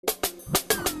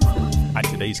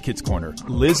today's Kids Corner.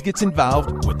 Liz gets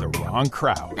involved with the wrong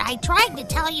crowd. I tried to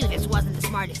tell you this wasn't the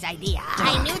smartest idea.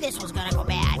 I knew this was going to go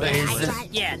bad.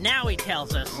 Yeah, now he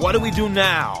tells us. What do we do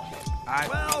now?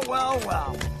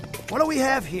 Well. What do we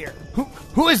have here?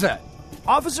 Who is that?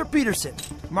 Officer Peterson,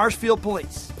 Marshfield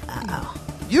Police. Uh-oh.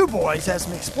 You boys have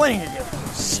some explaining to do.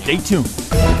 Stay tuned.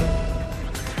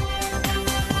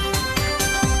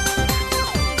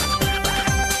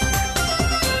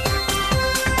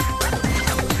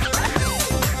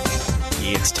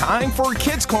 It's time for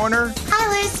Kids Corner.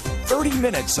 Hi, Liz. 30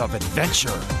 minutes of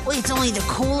adventure. Well, it's only the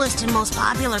coolest and most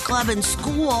popular club in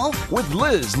school. With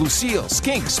Liz, Lucille,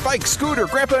 Skink, Spike, Scooter,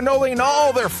 Grandpa Noli, and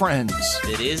all their friends.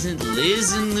 It isn't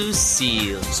Liz and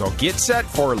Lucille. So get set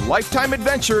for lifetime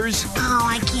adventures. Oh,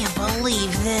 I can't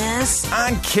believe this.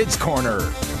 On Kids Corner.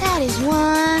 That is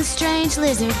one strange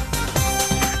lizard.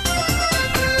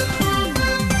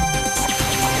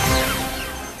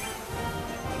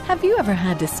 Have you ever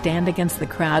had to stand against the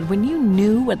crowd when you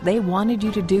knew what they wanted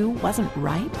you to do wasn't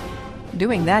right?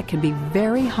 Doing that can be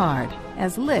very hard,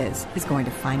 as Liz is going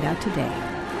to find out today.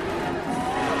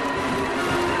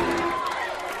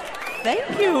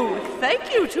 Thank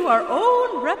you to our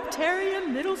own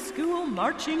Reptarium Middle School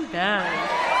Marching Band.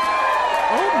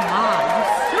 Oh my, you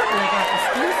certainly got the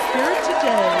school spirit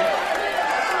today.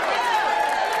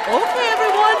 Okay,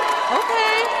 everyone,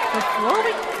 before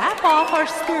we cap off our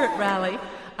spirit rally,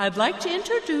 I'd like to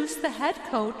introduce the head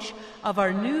coach of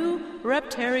our new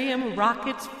Reptarium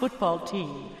Rockets football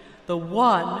team, the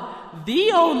one,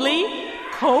 the only,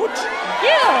 Coach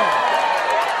Gill.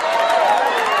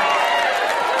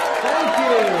 Thank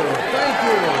you.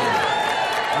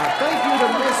 Thank you to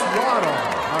Miss Waddle,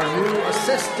 our new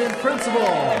assistant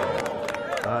principal.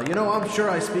 I'm sure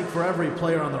I speak for every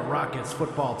player on the Rockets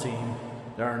football team.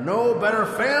 There are no better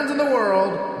fans in the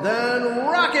world than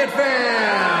Rocket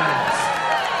fans.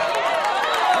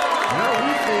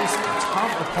 We face a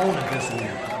tough opponent this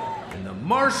week in the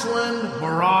Marshland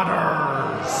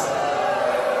Marauders.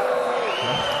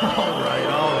 All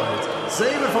right.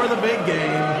 Save it for the big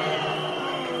game.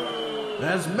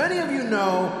 As many of you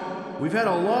know, we've had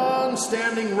a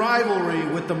long-standing rivalry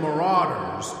with the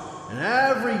Marauders. And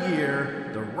every year,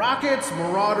 the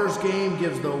Rockets-Marauders game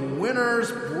gives the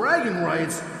winners bragging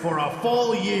rights for a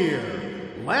full year.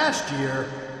 Last year,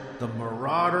 the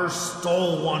Marauders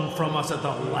stole one from us at the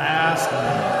last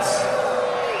minute.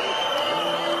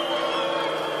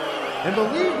 And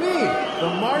believe me, the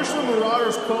Marshland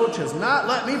Marauders coach has not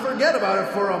let me forget about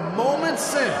it for a moment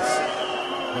since.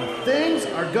 But things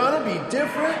are gonna be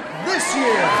different this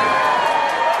year.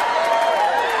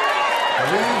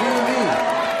 Believe you me,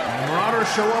 when the Marauders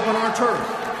show up on our turf,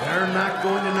 they're not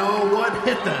going to know what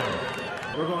hit them.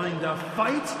 We're going to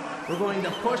fight. We're going to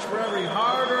push for every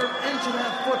hard-earned inch of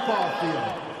that football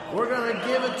field. We're going to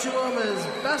give it to them as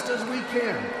best as we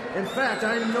can. In fact,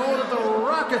 I know that the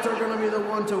Rockets are going to be the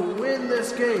one to win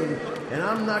this game, and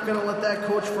I'm not going to let that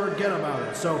coach forget about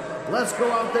it. So let's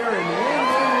go out there and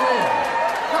win.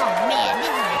 Oh, man, this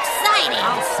is exciting.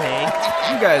 I'll say.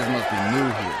 You guys must be new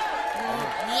here.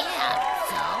 Yeah,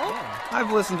 so?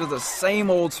 I've listened to the same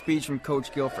old speech from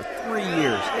Coach Gill for 3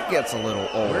 years. It gets a little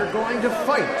old. We're going to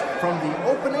fight from the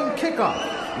opening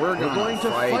kickoff. We're going to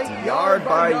fight yard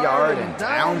by yard and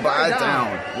down by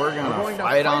down. We're going to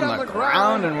fight on the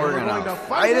ground and we're going to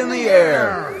fight in the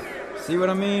air. See what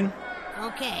I mean?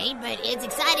 Okay, but it's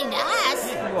exciting to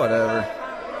us. Whatever.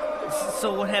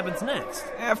 So what happens next?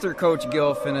 After Coach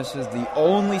Gill finishes the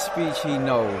only speech he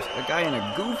knows, a guy in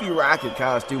a goofy rocket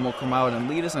costume will come out and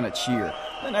lead us in a cheer.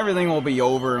 Then everything will be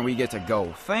over and we get to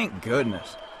go. Thank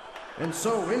goodness. And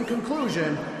so, in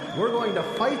conclusion, we're going to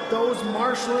fight those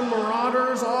Marshland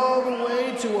Marauders all the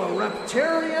way to a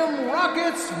Reptarium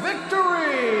Rockets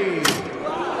victory! What's going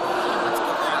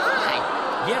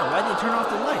on? Yeah, why'd they turn off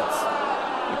the lights?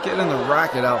 The kid in the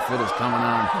rocket outfit is coming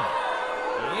on.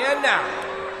 And now,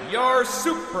 your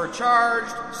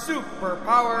supercharged,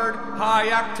 super-powered,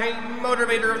 high-octane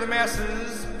motivator of the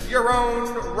masses, your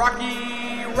own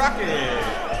Rocky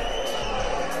Rocket.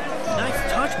 Nice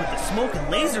touch with the smoke and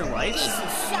laser lights. This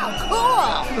is so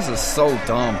cool. This is so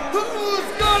dumb. Who's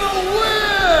gonna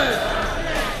win?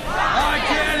 I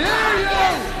can't hear you.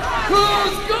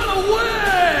 Who's gonna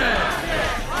win?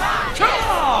 Come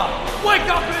on, wake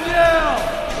up and yell.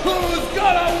 Who's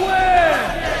gonna win?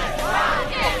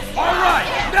 All right,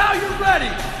 now you're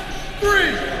ready.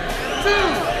 3, 2,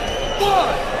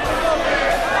 1.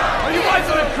 Are you guys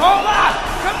gonna call out?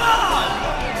 Come on.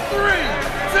 3,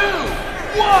 2,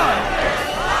 1!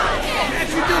 Can't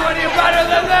you do any better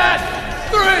than that?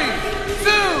 3,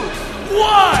 2,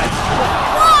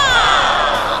 1!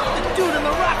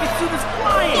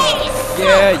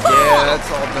 Yeah,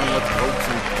 that's all done with ropes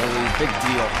and pulleys. Big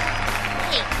deal.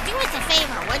 Hey, do us a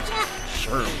favor, would ya?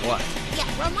 Sure, what? Yeah,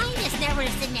 remind us never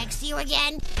to sit next to you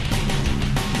again.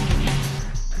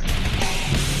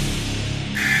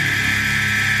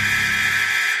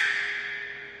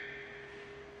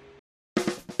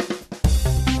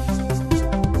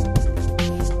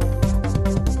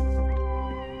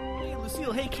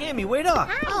 Hey, Cammy, wait up.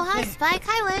 Oh, hi, Spike.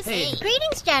 Hi, Liz. Hey.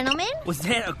 Greetings, gentlemen. Was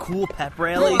that a cool pep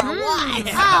rally?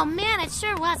 Oh, man, it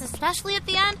sure was, especially at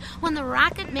the end when the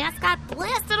Rocket mascot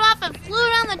blasted off and flew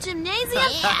down the gymnasium.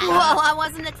 Whoa, I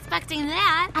wasn't expecting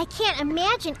that. I can't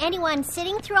imagine anyone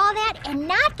sitting through all that and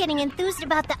not getting enthused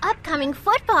about the upcoming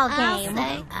football game.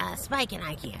 Spike and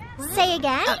I can't. Say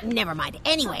again? Never mind.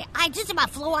 Anyway, I just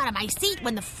about flew out of my seat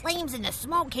when the flames and the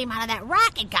smoke came out of that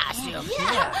rocket costume.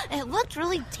 Yeah, it looked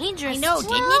really dangerous. I know,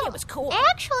 didn't it? It was cool.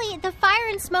 Actually, the fire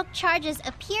and smoke charges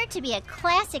appear to be a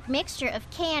classic mixture of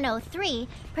KNO3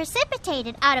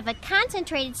 precipitated out of a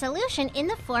concentrated solution in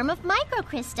the form of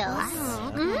microcrystals.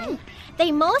 Wow. Mm.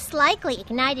 They most likely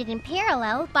ignited in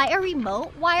parallel by a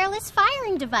remote wireless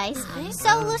firing device.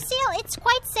 So, Lucille, it's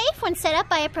quite safe when set up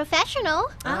by a professional.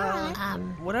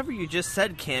 Whatever you just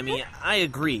said, Cammy, I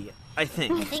agree. I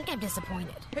think. I think I'm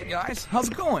disappointed. Hey, guys. How's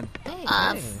it going?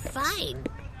 Fine.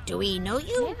 Do we know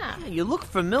you? Yeah, you look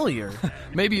familiar.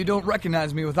 Maybe you don't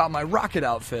recognize me without my rocket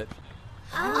outfit.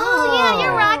 Oh, yeah,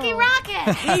 you're Rocky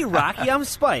Rocket. Hey, Rocky, I'm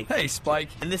Spike. Hey, Spike.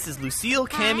 And this is Lucille,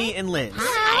 Cammy, and Liz.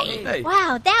 Hi. Hey.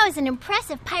 Wow, that was an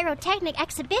impressive pyrotechnic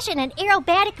exhibition and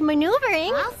aerobatic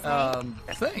maneuvering.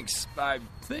 Thanks. I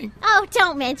think. Oh,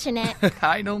 don't mention it.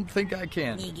 I don't think I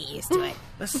can. You get used to it.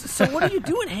 So what are you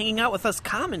doing hanging out with us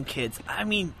common kids? I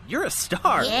mean, you're a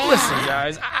star. Yeah. Listen,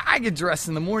 guys, I get dressed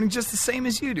in the morning just the same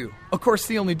as you do. Of course,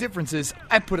 the only difference is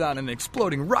I put on an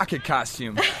exploding rocket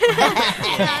costume.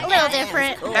 A little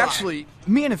different. Cool. Actually,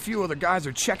 me and a few other guys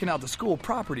are checking out the school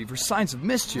property for signs of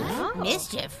mischief.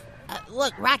 Mischief?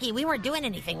 Look, Rocky, we weren't doing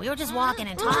anything. We were just walking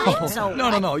and talking. So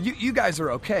No. You guys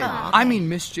are okay. I mean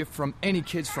mischief from any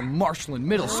kids from Marshland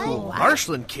Middle School.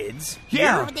 Marshland kids?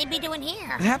 Yeah. What would they be doing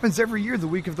here? It happens every year the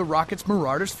week of the Rockets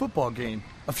Marauders football game.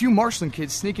 A few Marshland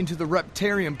kids sneak into the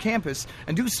Reptarium campus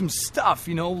and do some stuff,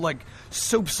 like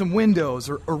soap some windows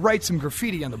or write some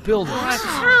graffiti on the buildings.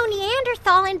 How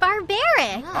Neanderthal and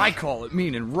barbaric. I call it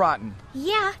mean and rotten.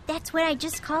 Yeah, that's what I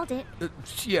just called it.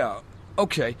 Yeah.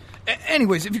 Okay.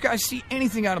 Anyways, if you guys see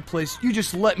anything out of place, you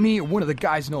just let me or one of the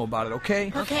guys know about it,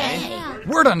 okay? Okay.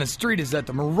 Word on the street is that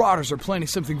the Marauders are planning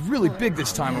something really big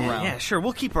this time around. Yeah, sure.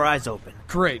 We'll keep our eyes open.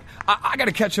 Great. I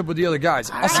gotta catch up with the other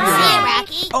guys. I'll see you See around. ya,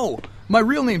 Rocky. Oh, my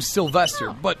real name's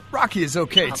Sylvester, but Rocky is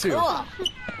okay, too. Cool.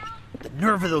 The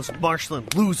nerve of those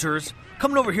Marshland losers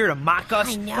coming over here to mock us.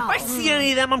 I know. If I see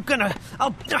any of them,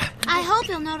 I'll... I hope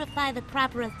you'll notify the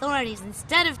proper authorities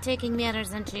instead of taking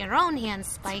matters into your own hands,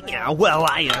 Spike. Yeah, well,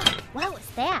 What was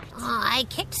that? Oh, I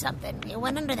kicked something. It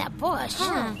went under that bush.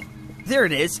 There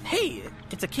it is. Hey,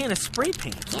 it's a can of spray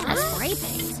paint. Can of spray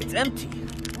paint? It's empty.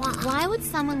 Why would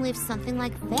someone leave something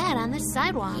like that on the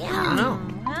sidewalk? Yeah. I don't know.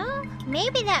 Well,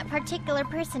 maybe that particular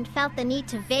person felt the need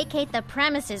to vacate the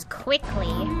premises quickly.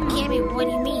 Cammy, what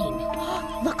do you mean?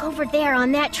 Look over there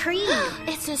on that tree.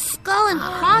 It's a skull and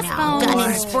crossbones.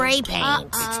 Gun and spray paint.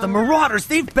 It's the Marauders.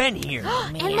 They've been here.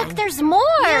 And look, there's more.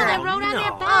 Yeah, they wrote on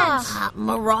their bench.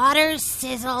 Marauders,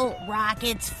 sizzle,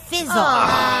 rockets, fizzle.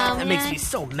 That makes me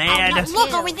so mad. Now,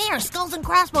 look over there. Skulls and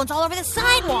crossbones all over the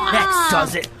sidewalk. That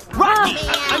does it. Rocky!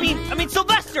 I mean,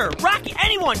 Sylvester! Rocky,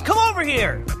 anyone, come over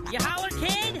here! You holler,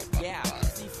 kid? Yeah,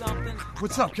 see something?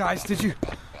 What's up, guys? Did you...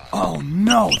 Oh,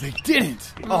 no, they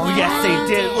didn't. Oh, yes,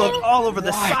 they did. Look, all over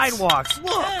the sidewalks.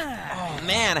 Look. Oh,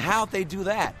 man, how'd they do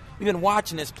that? We've been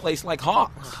watching this place like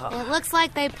hawks. It looks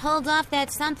like they pulled off that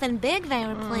something big they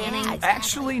were planning.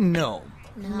 Actually, no.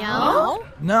 No?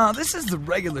 No, this is the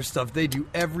regular stuff they do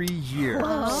every year.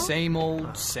 Same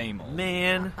old, same old.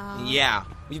 Man. Yeah,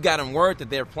 we've gotten word that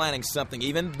they're planning something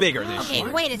even bigger this year.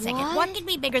 Okay, wait a second. What could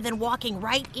be bigger than walking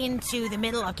right into the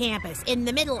middle of campus in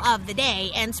the middle of the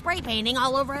day and spray painting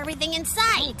all over everything in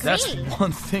sight? That's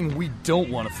one thing we don't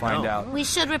want to find out. We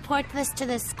should report this to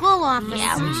the school office.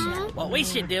 Yeah, we should. What we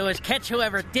should do is catch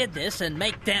whoever did this and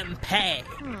make them pay.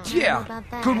 Yeah,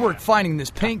 good work finding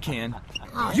this paint can.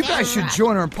 Oh, You guys should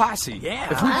join our posse.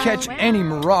 Yeah. If we catch any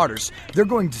Marauders, they're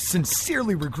going to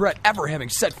sincerely regret ever having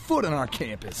set foot on our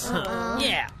campus.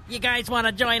 Yeah, you guys want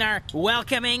to join our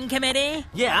welcoming committee?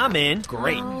 Yeah, I'm in.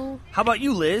 Great. How about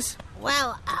you, Liz?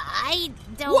 Well, I I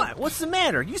don't... What? What's the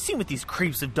matter? You seen what these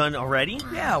creeps have done already?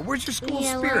 Yeah, where's your school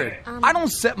Yeah, spirit? well, I don't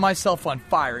set myself on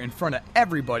fire in front of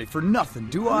everybody for nothing,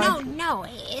 do I? No,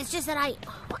 it's just that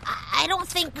I don't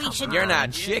think we should... You're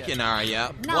not chicken, are you?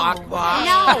 No, Walk.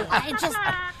 no, I just...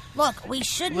 Look, we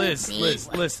shouldn't Liz, be...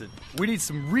 listen. We need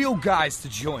some real guys to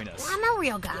join us. I'm a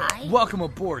real guy. Welcome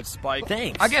aboard, Spike.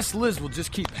 Thanks. I guess Liz will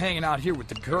just keep hanging out here with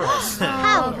the girls.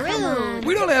 How rude.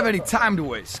 We don't have any time to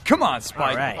waste. Come on,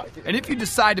 Spike. All right. And if you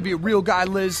decide to be a real guy,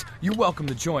 Liz, you're welcome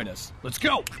to join us. Let's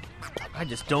go. I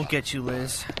just don't get you,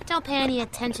 Liz. Don't pay any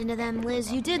attention to them,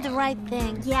 Liz. You did the right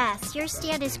thing. Yes, your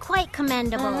stand is quite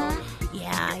commendable.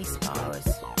 Yeah, I suppose.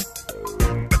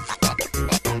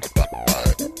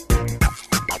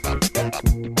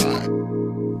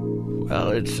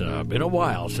 Well, it's been a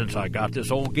while since I got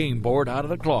this old game board out of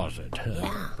the closet.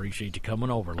 Appreciate you coming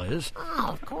over, Liz.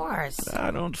 Oh, of course.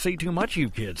 I don't see too much of you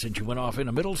kids since you went off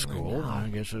into middle school. I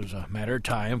guess it was a matter of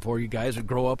time before you guys would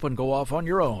grow up and go off on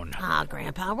your own. Oh,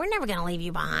 Grandpa, we're never going to leave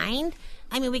you behind.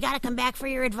 I mean, we got to come back for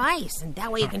your advice, and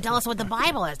that way you can tell us what the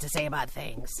Bible has to say about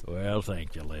things. Well,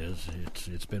 thank you, Liz.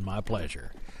 It's been my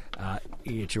pleasure.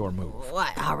 It's your move.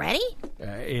 What, already?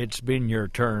 It's been your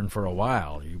turn for a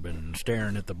while. You've been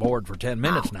staring at the board for 10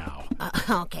 minutes now.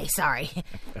 Okay, sorry.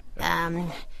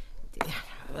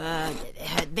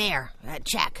 There,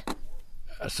 check.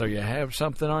 So you have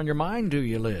something on your mind, do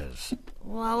you, Liz?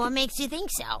 Well, what makes you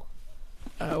think so?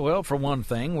 Well, for one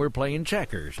thing, we're playing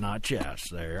checkers, not chess.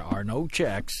 There are no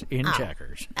checks in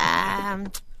checkers.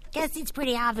 Guess it's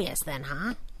pretty obvious then,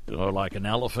 huh? Like an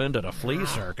elephant at a flea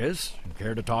circus.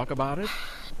 Care to talk about it?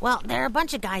 Well, there are a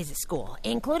bunch of guys at school,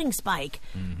 including Spike,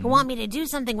 who want me to do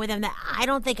something with him that I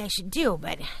don't think I should do,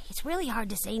 but it's really hard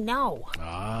to say no.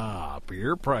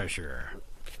 Peer pressure.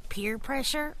 Peer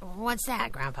pressure? What's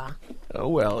that, Grandpa?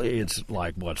 Well, it's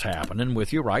like what's happening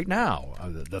with you right now.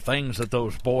 The things that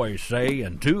those boys say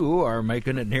and do are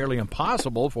making it nearly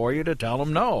impossible for you to tell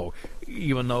them no,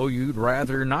 even though you'd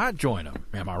rather not join them.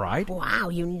 Am I right? Wow,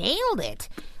 you nailed it.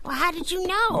 Well, how did you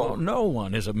know? Well, no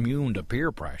one is immune to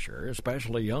peer pressure,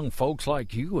 especially young folks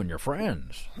like you and your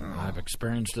friends. I've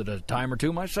experienced it a time or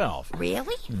two myself.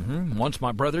 Really? Once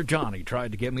my brother Johnny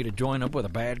tried to get me to join up with a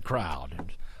bad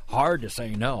crowd. It's hard to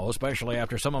say no, especially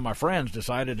after some of my friends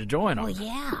decided to join them. Well,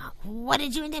 yeah. What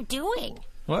did you end up doing?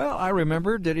 Well, I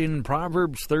remembered that in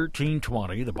Proverbs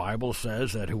 13:20, the Bible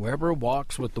says that whoever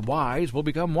walks with the wise will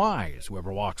become wise.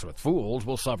 Whoever walks with fools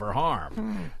will suffer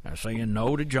harm. Now, saying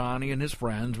no to Johnny and his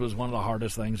friends was one of the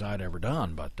hardest things I'd ever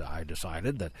done, but I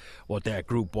decided that what that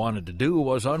group wanted to do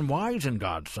was unwise in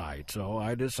God's sight, so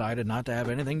I decided not to have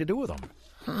anything to do with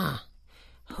them.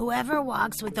 Whoever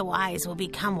walks with the wise will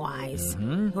become wise.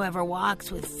 Whoever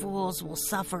walks with fools will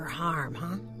suffer harm,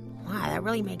 huh? Wow, that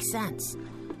really makes sense.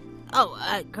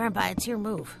 Oh, Grandpa, it's your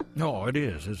move. No, it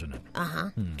is, isn't it?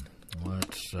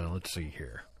 Let's see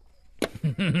here.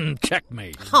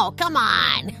 Checkmate. Oh, come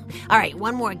on. All right,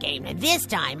 one more game. Now, this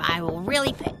time, I will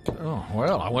really pick... Oh,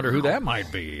 well, I wonder who that might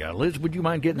be. Liz, would you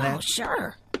mind getting that? Oh,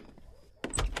 sure.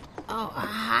 Oh,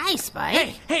 hi, Spike.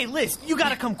 Hey, Liz, you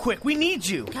gotta come quick. We need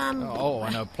you. Come. Oh,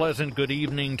 and a pleasant good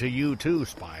evening to you too,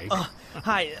 Spike.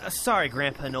 Hi, sorry,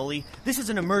 Grandpa Noli. This is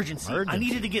an emergency. I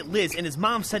needed to get Liz, and his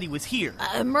mom said he was here.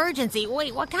 Emergency?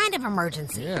 Wait, what kind of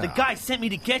emergency? The guy sent me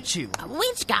to get you.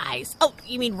 Which guys? Oh,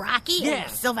 you mean Rocky? Yeah.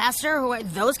 And Sylvester? Who are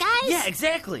those guys? Yeah,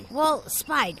 exactly. Well,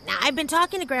 Spike, now I've been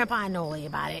talking to Grandpa Noli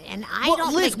about it, and I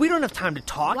don't Liz, think... we don't have time to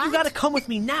talk. What? You gotta come with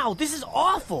me now. This is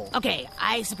awful. Okay,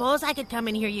 I suppose I could come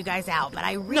and hear you guys out, but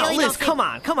I really No, don't Liz, think... come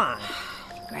on.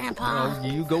 Grandpa. Well,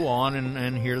 you go on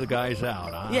and hear the guys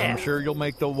out. I'm sure you'll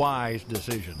make the wise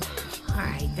decision, Liz. All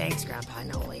right, thanks, Grandpa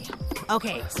Noli.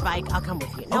 Okay, Spike, I'll come with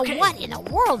you. Now, Okay. what in the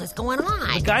world is going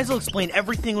on? The guys will explain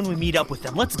everything when we meet up with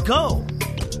them. Let's go.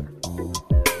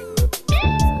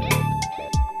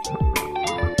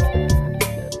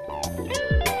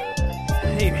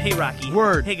 Hey, Rocky.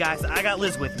 Word. Hey, guys, I got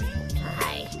Liz with me.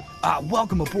 Hi.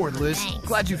 Welcome aboard, Liz. Thanks.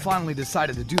 Glad you finally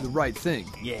decided to do the right thing.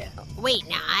 Yeah. Wait,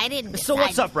 now, I didn't So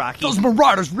what's up, Rocky? Those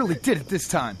Marauders really did it this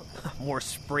time. More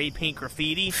spray paint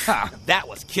graffiti? Ha! That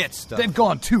was kid stuff. They've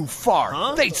gone too far.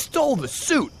 Huh? They stole the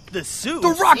suit. The suit? The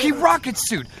Rocky Rocket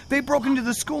suit. They broke into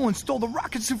the school and stole the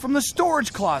rocket suit from the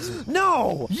storage closet.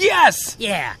 No! Yes!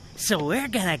 Yeah, so we're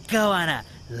gonna go on a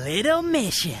little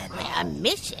mission. A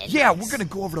mission? Yeah, we're gonna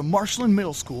go over to Marshland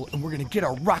Middle School and we're gonna get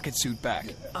our rocket suit back.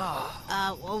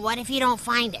 Well, what if you don't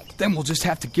find it? Then we'll just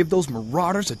have to give those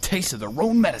Marauders a taste of their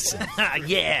own medicine.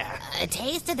 Yeah. A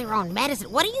taste of their own medicine?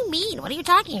 What do you mean? What are you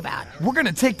talking about? We're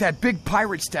gonna take that big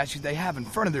pirate statue they have in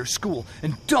front of their school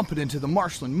and dump it into the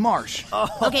Marshland Marsh.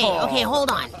 Okay, hold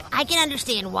on. I can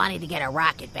understand wanting to get our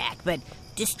rocket back, but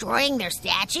Destroying their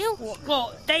statue?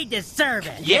 Well, they deserve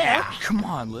it. Yeah. Come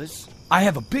on, Liz. I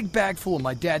have a big bag full of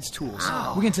my dad's tools.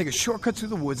 We can take a shortcut through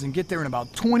the woods and get there in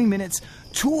about 20 minutes.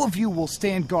 2 of you will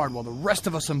stand guard while the rest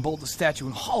of us unbolt the statue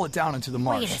and haul it down into the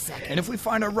marsh. Wait a second. And if we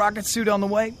find our rocket suit on the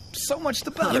way, so much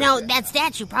the better. You know, that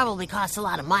statue probably costs a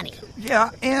lot of money. Yeah,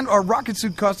 and our rocket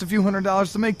suit cost a few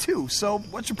 $100s to make too, so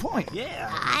what's your point?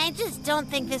 Yeah. I just don't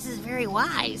think this is very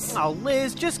wise. Oh,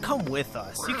 Liz, just come with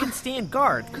us. You can stand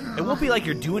guard. It won't be like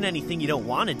you're doing anything you don't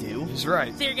want to do. He's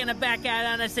right. So you're gonna back out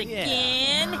on us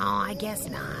again? No, I guess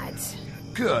not.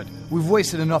 Good. We've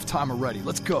wasted enough time already.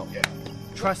 Let's go.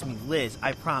 Trust me, Liz,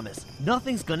 I promise.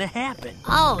 Nothing's gonna happen.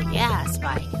 Oh, yeah,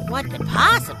 Spike. What could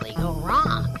possibly go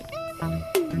wrong?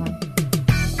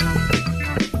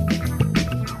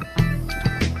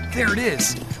 There it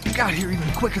is. We got here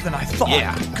even quicker than I thought.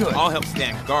 Yeah, Good. I'll help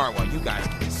stand guard while you guys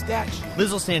get the statue.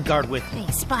 Liz will stand guard with me.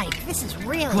 Hey, Spike, this is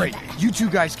really Great. bad. You two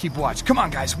guys keep watch. Come on,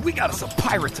 guys. We got us a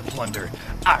pirate to plunder.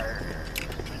 Arr.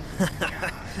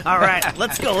 All right,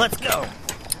 let's go, let's go.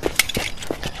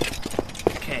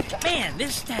 Okay. Man,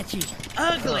 this statue's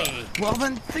ugly. Well,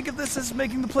 then, think of this as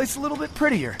making the place a little bit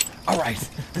prettier. All right,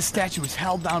 the statue is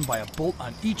held down by a bolt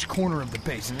on each corner of the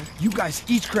base. You guys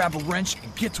each grab a wrench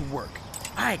and get to work.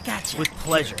 All right, gotcha. With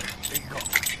pleasure. There you go.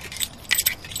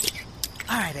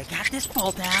 All right, I got this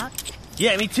bolt out.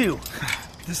 Yeah, me too.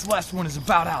 This last one is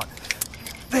about out.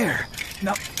 There.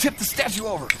 Now, tip the statue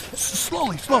over.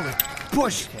 Slowly, slowly.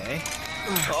 Push. Okay.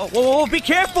 Oh, whoa, be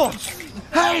careful!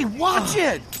 Hey, watch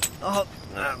it!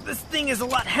 This thing is a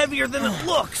lot heavier than it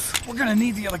looks. We're gonna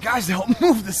need the other guys to help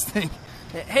move this thing.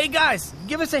 Hey, guys,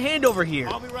 give us a hand over here.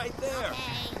 I'll be right there.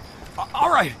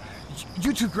 All right.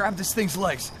 You two grab this thing's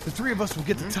legs. The 3 of us will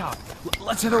get the top.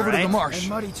 Let's head over to the marsh. And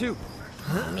Muddy, too.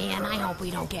 Oh, man, I hope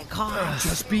we don't get caught.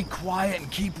 Just be quiet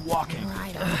and keep walking.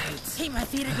 Right, all right. Hey, my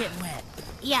feet are getting wet.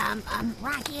 Yeah,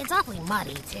 Rocky, it's awfully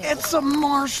muddy, too. It's a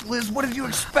marsh, Liz. What did you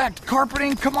expect?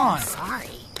 Carpeting? Come on. Sorry.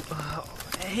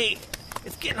 Hey,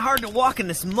 it's getting hard to walk in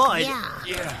this mud.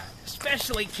 Yeah.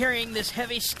 Especially carrying this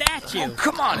heavy statue. Oh,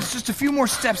 come on. It's just a few more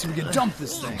steps and we can dump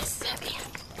this thing.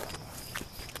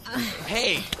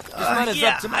 Hey, this run is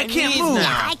up to my I can't knees move.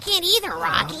 now. I can't either,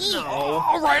 Rocky.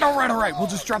 All right. We'll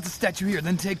just drop the statue here,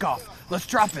 then take off. Let's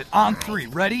drop it on 3.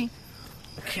 Ready?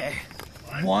 Okay.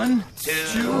 1,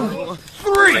 2,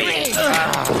 3.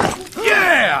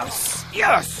 Yes!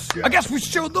 I guess we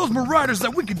showed those marauders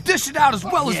that we can dish it out as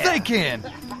well as they can.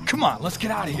 Come on, let's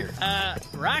get out of here.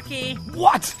 Rocky.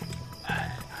 What?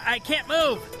 I can't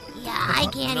move. Yeah, I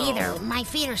can't either. My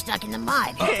feet are stuck in the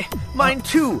mud. Hey, mine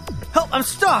too. Help, I'm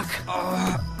stuck.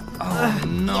 Oh,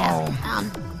 no. Yeah,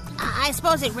 I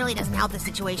suppose it really doesn't help the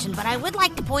situation, but I would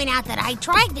like to point out that I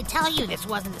tried to tell you this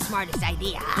wasn't the smartest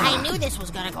idea. I knew this was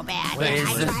going to go bad.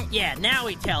 Yeah, now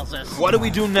he tells us. What do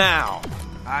we do now?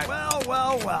 Well.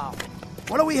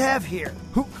 What do we have here?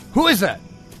 Who is that?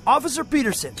 Officer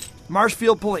Peterson,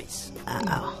 Marshfield Police.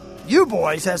 Uh-oh. You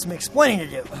boys have some explaining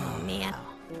to do. Oh, man.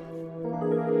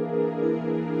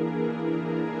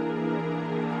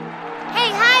 Hey,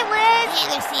 hi, Liz. Hey,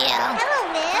 Lucille. Hello,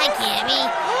 Liz. Hi, Cammy.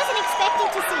 I wasn't expecting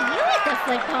to see you at the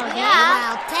football game.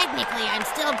 Well, technically, I'm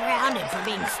still grounded for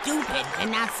being stupid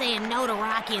and not saying no to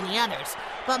Rocky and the others.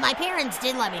 But my parents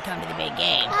did let me come to the big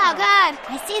game. Oh, God.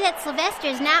 I see that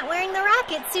Sylvester's not wearing the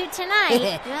rocket suit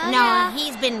tonight. No,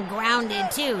 he's been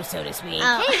grounded too, so to speak.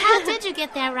 Oh. Hey, how did you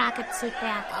get that rocket suit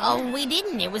back? Oh, we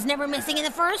didn't. It was never missing in the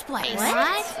first place.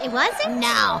 What? It wasn't?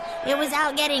 No, it was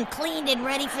out getting cleaned and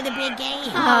ready for the big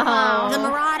game. Oh. The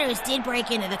Marauders did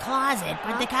break into the closet,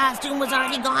 but the costume was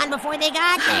already gone before they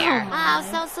got there. Oh,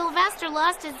 so Sylvester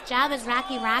lost his job as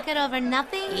Rocky Rocket over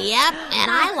nothing? Yep,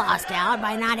 and I lost out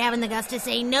by not having the guts to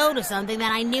say no to something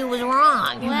that I knew was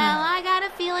wrong. Well, I got a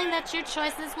feeling that your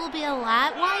choices will be a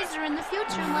lot wiser in the future,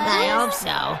 Liz. I hope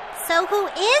so. So who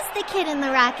is the kid in the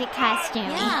rocket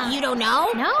costume? You don't know?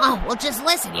 No. Oh, well, just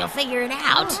listen. You'll figure it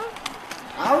out.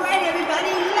 All right,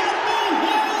 everybody, let me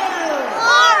hear you.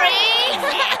 Glory!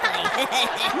 Exactly.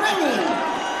 3,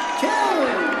 2,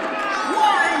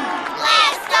 1.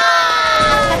 Let's go!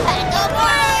 Go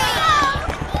Glory!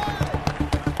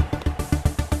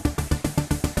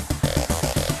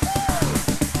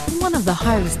 One of the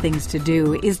hardest things to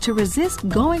do is to resist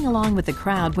going along with the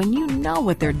crowd when you know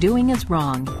what they're doing is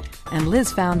wrong. And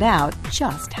Liz found out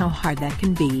just how hard that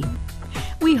can be.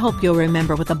 We hope you'll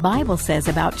remember what the Bible says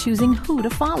about choosing who to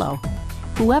follow.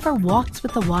 Whoever walks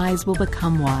with the wise will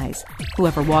become wise.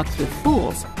 Whoever walks with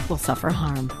fools will suffer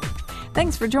harm.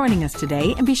 Thanks for joining us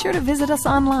today, and be sure to visit us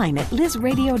online at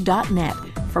lizradio.net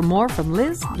for more from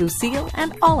Liz, Lucille,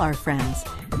 and all our friends.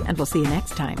 And we'll see you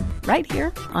next time, right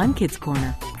here on Kids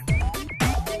Corner.